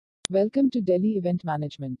Welcome to Delhi Event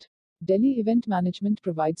Management. Delhi Event Management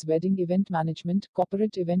provides wedding event management,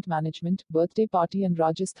 corporate event management, birthday party and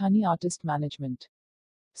Rajasthani artist management.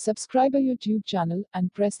 Subscribe our YouTube channel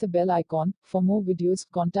and press the bell icon. For more videos,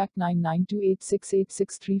 contact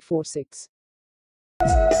 9928686346.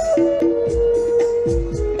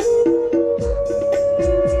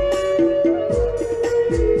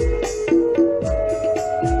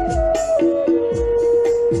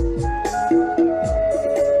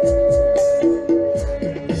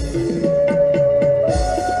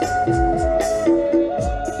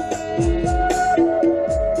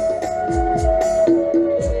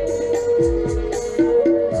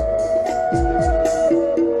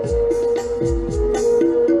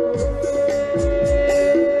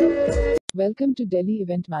 Welcome to Delhi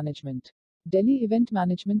Event Management. Delhi Event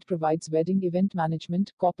Management provides wedding event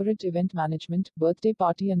management, corporate event management, birthday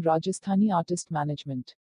party and Rajasthani artist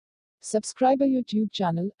management. Subscribe our YouTube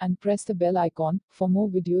channel and press the bell icon. For more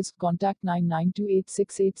videos, contact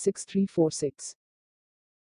 9928686346.